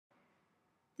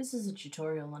This is a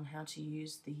tutorial on how to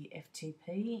use the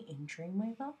FTP in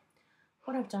Dreamweaver.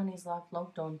 What I've done is I've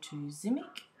logged on to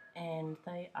Zimic, and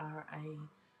they are a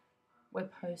web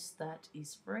host that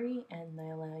is free and they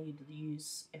allow you to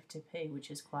use FTP, which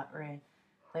is quite rare.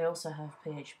 They also have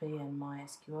PHP and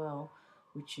MySQL,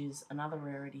 which is another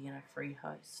rarity in a free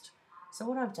host. So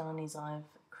what I've done is I've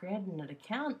created an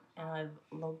account and I've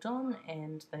logged on,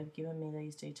 and they've given me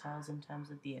these details in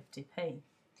terms of the FTP.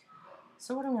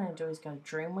 So what I'm going to do is go to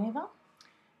Dreamweaver,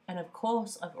 and of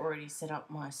course I've already set up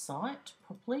my site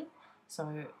properly.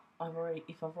 So if I've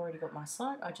already got my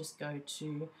site, I just go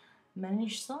to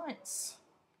Manage Sites,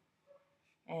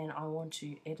 and I want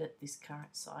to edit this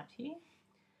current site here.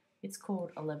 It's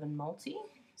called 11 Multi.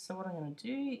 So what I'm going to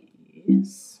do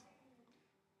is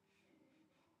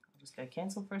I'll just go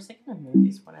cancel for a second and move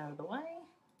this one out of the way.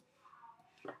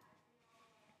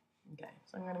 Okay,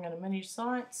 so I'm going to go to Manage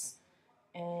Sites,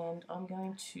 and I'm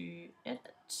going to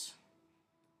edit,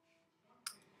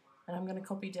 and I'm going to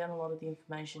copy down a lot of the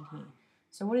information here.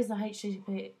 So what is the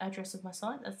HTTP address of my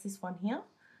site? That's this one here.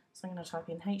 So I'm going to type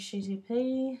in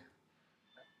http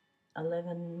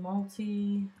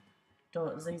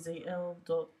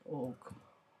 11multi.zzl.org.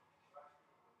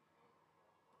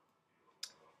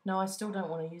 Now I still don't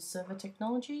want to use server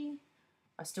technology.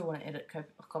 I still want to edit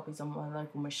copies on my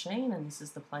local machine, and this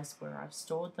is the place where I've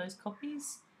stored those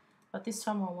copies. But this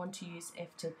time I want to use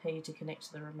FTP to connect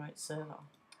to the remote server.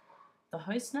 The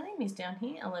host name is down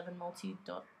here,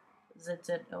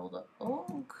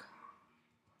 11multi.zzl.org.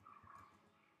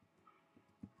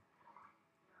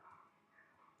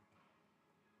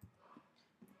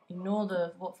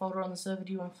 Ignore what folder on the server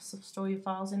do you want to store your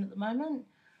files in at the moment.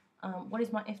 What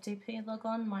is my FTP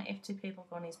logon? My FTP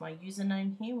logon is my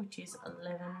username here, which is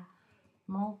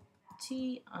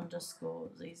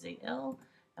 11multi_zzl.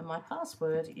 And my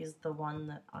password is the one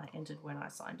that I entered when I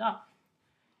signed up.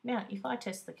 Now, if I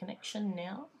test the connection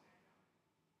now,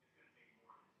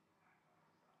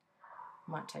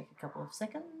 might take a couple of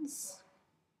seconds.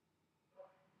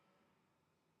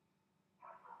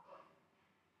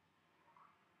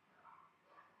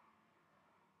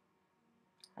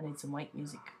 I need some wait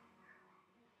music.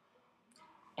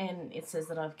 And it says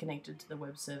that I've connected to the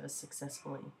web server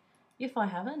successfully. If I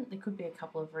haven't, there could be a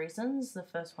couple of reasons. The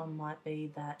first one might be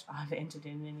that I've entered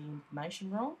in any information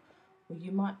wrong, or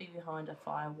you might be behind a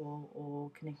firewall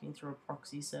or connecting through a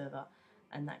proxy server,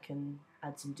 and that can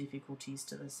add some difficulties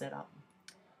to the setup.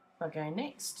 If I go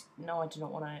next, no, I do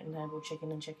not want to enable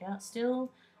check-in and check-out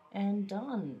still, and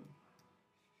done.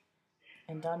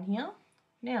 And done here.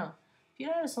 Now, if you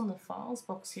notice on the files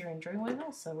box here in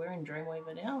Dreamweaver, so we're in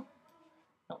Dreamweaver now,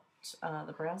 not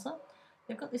the browser,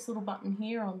 they've got this little button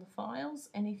here on the files,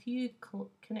 and if you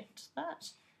connect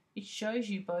that, it shows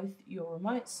you both your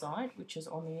remote site, which is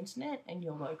on the internet, and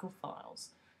your local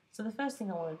files. So the first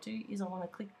thing I want to do is I want to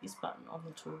click this button on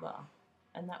the toolbar,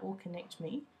 and that will connect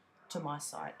me to my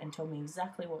site and tell me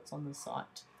exactly what's on the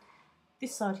site.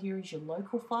 This side here is your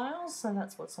local files, so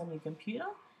that's what's on your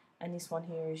computer, and this one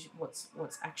here is what's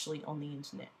actually on the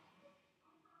internet.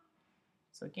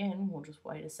 So again, we'll just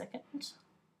wait a second.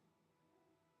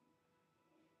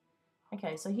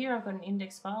 Okay, so here I've got an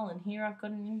index file, and here I've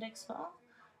got an index file.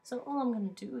 So all I'm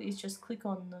going to do is just click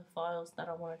on the files that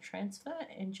I want to transfer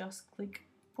and just click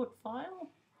Put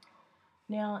File.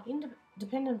 Now,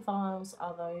 dependent files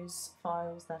are those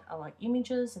files that are like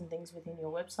images and things within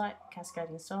your website,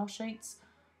 cascading style sheets,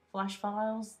 flash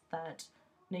files that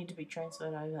need to be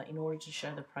transferred over in order to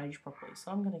show the page properly.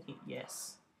 So I'm going to hit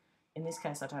yes. In this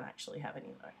case, I don't actually have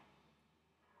any though.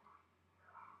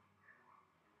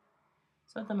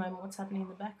 So at the moment, what's happening in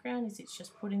the background is it's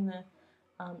just putting the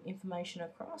information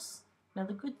across. Now,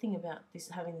 the good thing about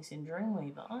having this in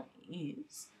Dreamweaver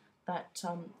is that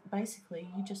basically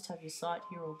you just have your site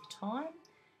here all the time,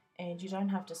 and you don't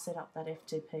have to set up that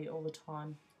FTP all the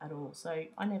time at all. So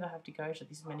I never have to go to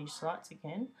these managed sites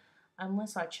again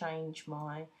unless I change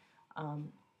my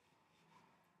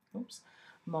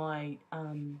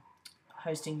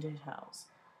hosting details.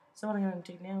 So what I'm going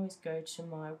to do now is go to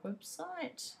my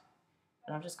website.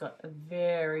 And I've just got a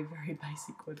very, very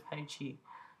basic web page here.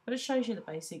 But it shows you the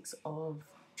basics of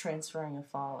transferring a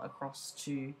file across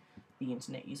to the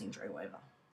internet using Dreamweaver.